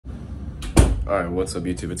Alright, what's up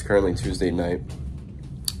YouTube? It's currently Tuesday night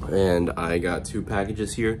and I got 2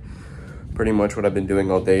 packages here. Pretty much what I've been doing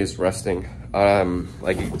all day is resting.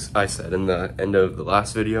 Like I said in the end of the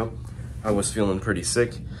last video, I was feeling pretty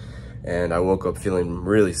sick and I woke up feeling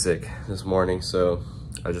really sick this morning, so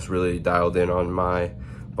I just really dialed in on my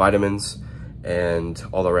vitamins and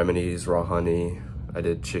all the remedies, raw honey. I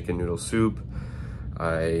did chicken noodle soup.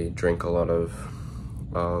 I drank a lot of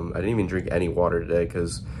I didn't even drink any water today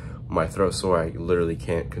because my throat's sore. I literally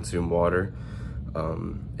can't consume water.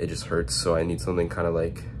 It just hurts, so I need something kind of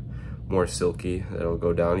like more silky that'll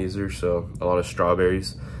go down easier. So a lot of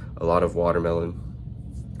strawberries, a lot of watermelon.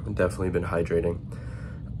 I've definitely been hydrating,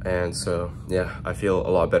 and so yeah, I feel a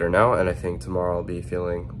lot better now, and I think tomorrow I'll be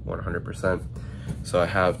feeling 100%. So I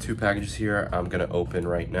have 2 packages here I'm gonna open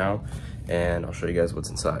right now and I'll show you guys what's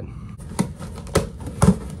inside.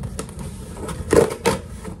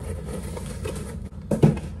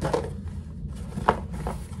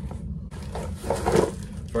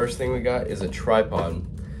 First thing we got is a tripod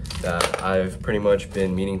that I've pretty much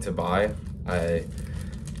been meaning to buy. I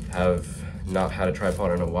have not had a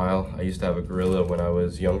tripod in a while. I used to have a Gorilla when I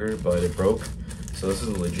was younger, but it broke. So this is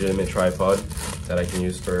a legitimate tripod that I can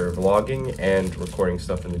use for vlogging and recording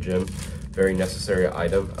stuff in the gym. Very necessary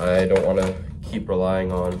item. I don't want to keep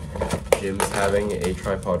relying on gyms having a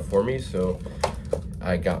tripod for me, so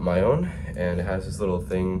I got my own, and it has this little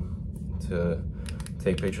thing to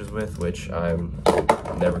take pictures with, which I'm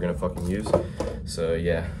never gonna fucking use. So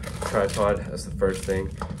yeah, tripod, that's the first thing.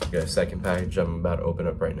 We got a second package I'm about to open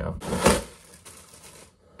up right now.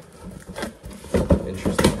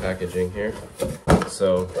 Interesting packaging here.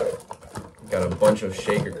 So got a bunch of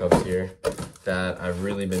shaker cups here that I've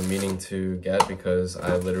really been meaning to get because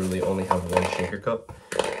I literally only have 1 shaker cup,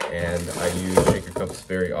 and I use shaker cups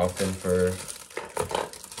very often for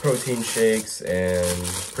protein shakes and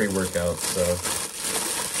pre-workouts. So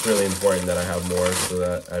it's really important that I have more so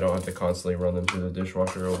that I don't have to constantly run them through the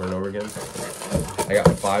dishwasher over and over again. I got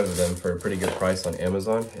 5 of them for a pretty good price on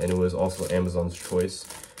Amazon, and it was also Amazon's choice.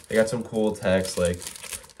 They got some cool text, like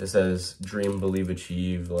it says dream, believe,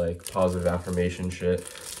 achieve, like positive affirmation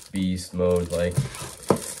shit, beast mode, like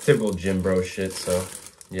typical gym bro shit. So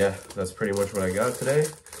yeah, that's pretty much what I got today,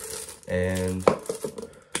 and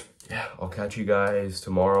yeah, I'll catch you guys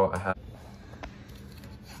tomorrow.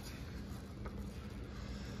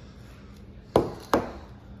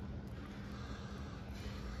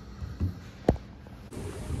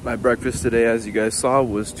 My breakfast today, as you guys saw,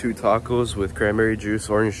 was 2 tacos with cranberry juice,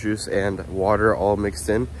 orange juice, and water all mixed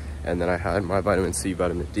in. And then I had my vitamin C,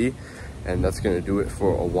 vitamin D, and that's gonna do it for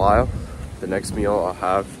a while. The next meal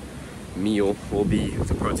will be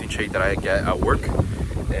the protein shake that I get at work,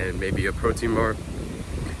 and maybe a protein bar.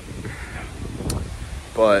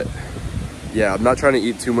 But yeah, I'm not trying to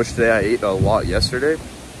eat too much today. I ate a lot yesterday.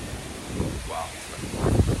 Wow,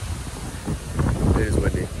 it is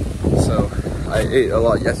windy. So I ate a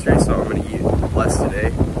lot yesterday, so I'm gonna eat less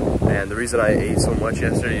today. And the reason I ate so much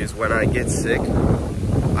yesterday is when I get sick,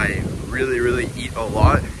 I really eat a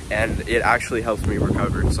lot, and it actually helps me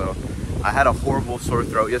recover. So I had a horrible sore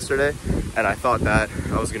throat yesterday, and I thought that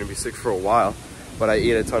I was gonna be sick for a while, but I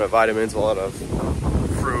ate a ton of vitamins, a lot of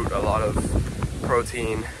fruit, a lot of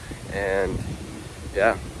protein, and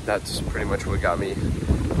yeah, that's pretty much what got me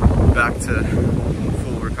back to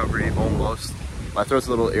full recovery almost. My throat's a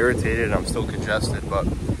little irritated and I'm still congested, but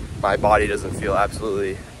my body doesn't feel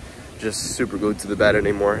absolutely just super glued to the bed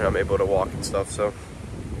anymore, and I'm able to walk and stuff. So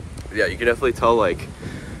yeah, you can definitely tell like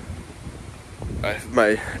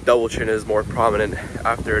my double chin is more prominent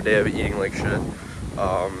after a day of eating like shit.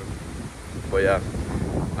 But yeah,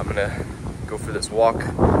 I'm gonna go for this walk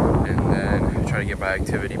and then try to get my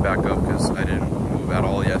activity back up because I didn't move at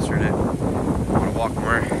all yesterday. I want to walk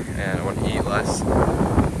more and I want to eat less,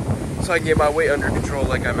 so I can get my weight under control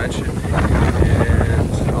like I mentioned.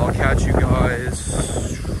 And I'll catch you guys.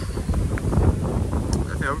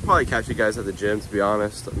 I think I'll probably catch you guys at the gym, to be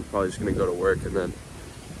honest. I'm probably just gonna go to work and then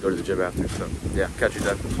go to the gym after. So yeah, catch you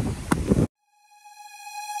then.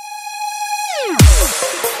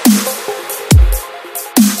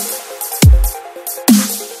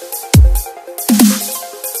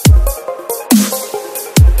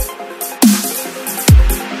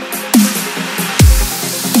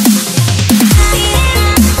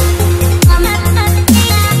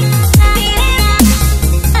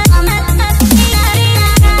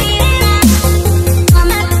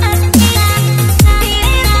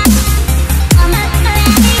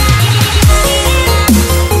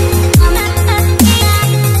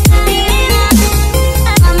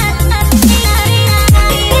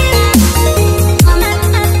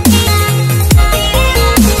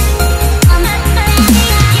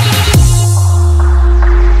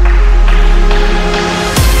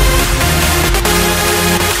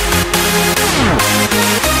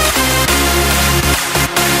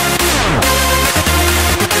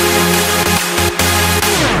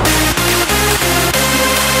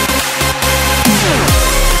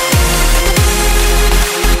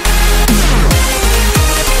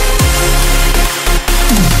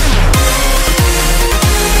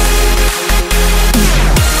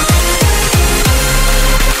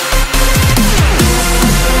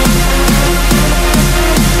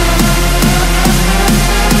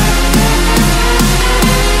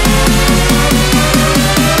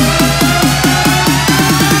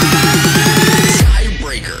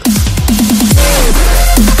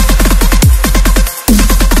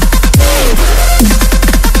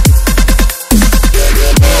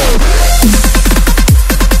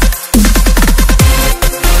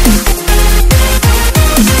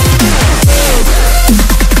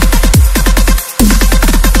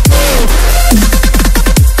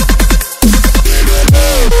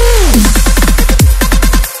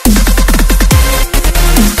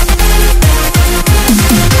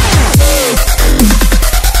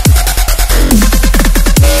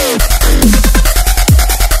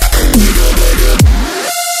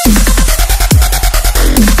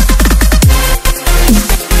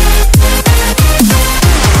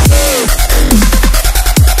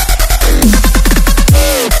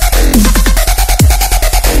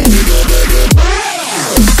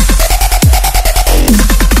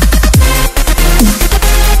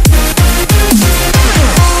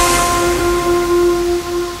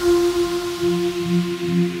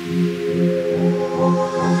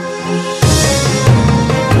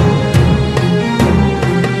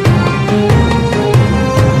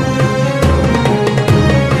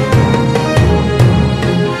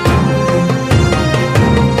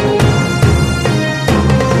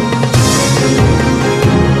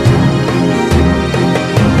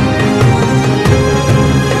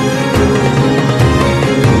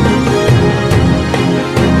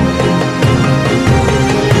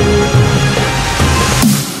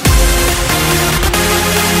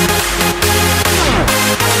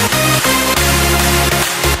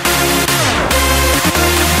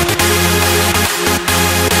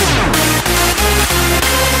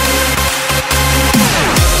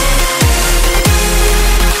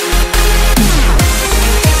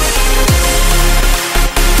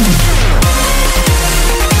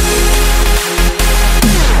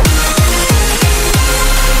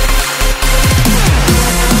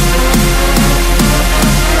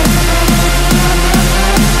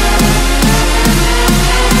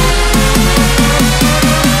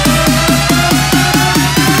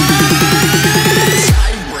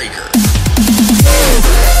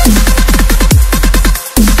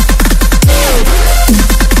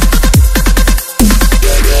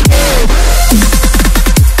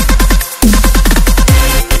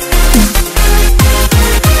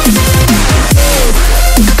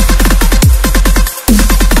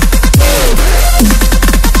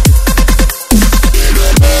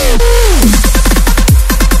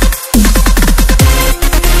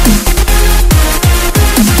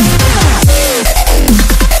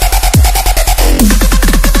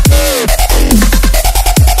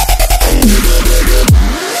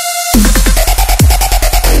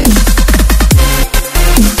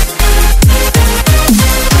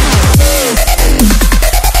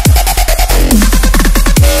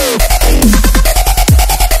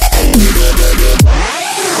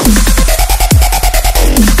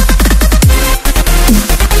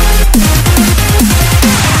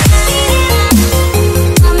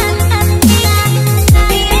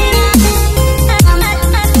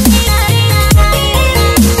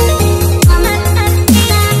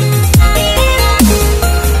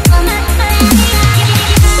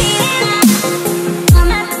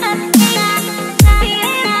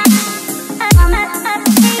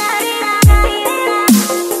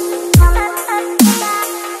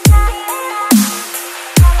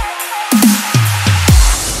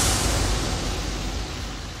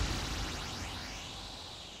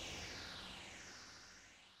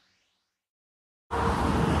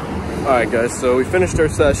 Alright guys, so we finished our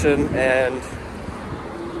session and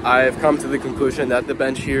I've come to the conclusion that the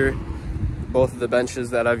bench here, both of the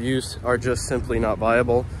benches that I've used, are just simply not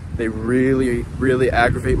viable. They really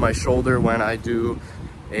aggravate my shoulder when I do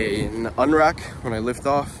an unrack, when I lift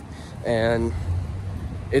off, and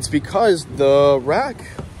it's because the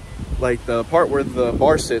rack, like the part where the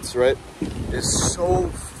bar sits, right, is so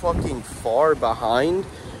fucking far behind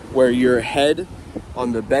where your head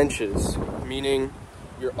on the bench is, meaning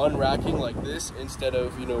you're unracking like this instead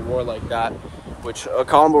of, you know, more like that, which a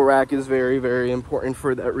combo rack is very important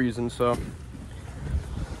for that reason. So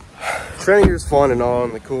training here is fun and all,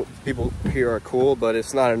 and the cool people here are cool, but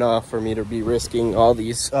it's not enough for me to be risking all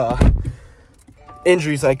these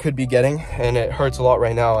injuries I could be getting, and it hurts a lot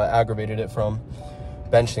right now. I aggravated it from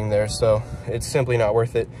benching there, so it's simply not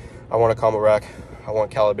worth it. I want a combo rack. I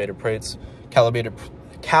want calibrated plates,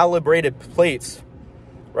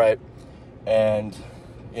 right? And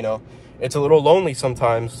you know, it's a little lonely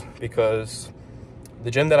sometimes because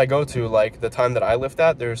the gym that I go to, like the time that I lift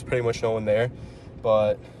at, there's pretty much no one there,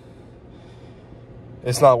 but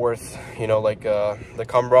it's not worth, you know, like the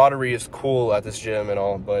camaraderie is cool at this gym and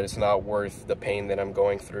all, but it's not worth the pain that I'm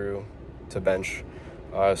going through to bench.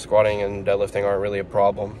 Squatting and deadlifting aren't really a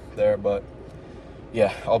problem there, but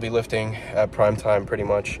yeah, I'll be lifting at prime time pretty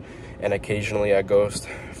much, and occasionally at Ghost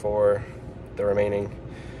for the remaining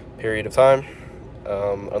period of time.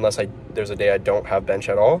 Unless there's a day I don't have bench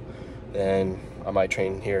at all, then I might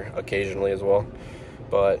train here occasionally as well.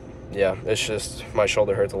 But yeah, it's just my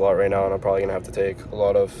shoulder hurts a lot right now, and I'm probably gonna have to take a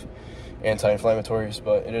lot of anti-inflammatories,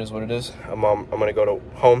 but it is what it is. I'm gonna go to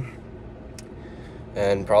home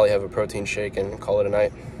and probably have a protein shake and call it a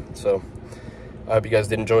night. So I hope you guys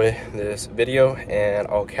did enjoy this video, and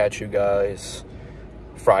I'll catch you guys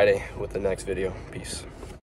Friday with the next video. Peace.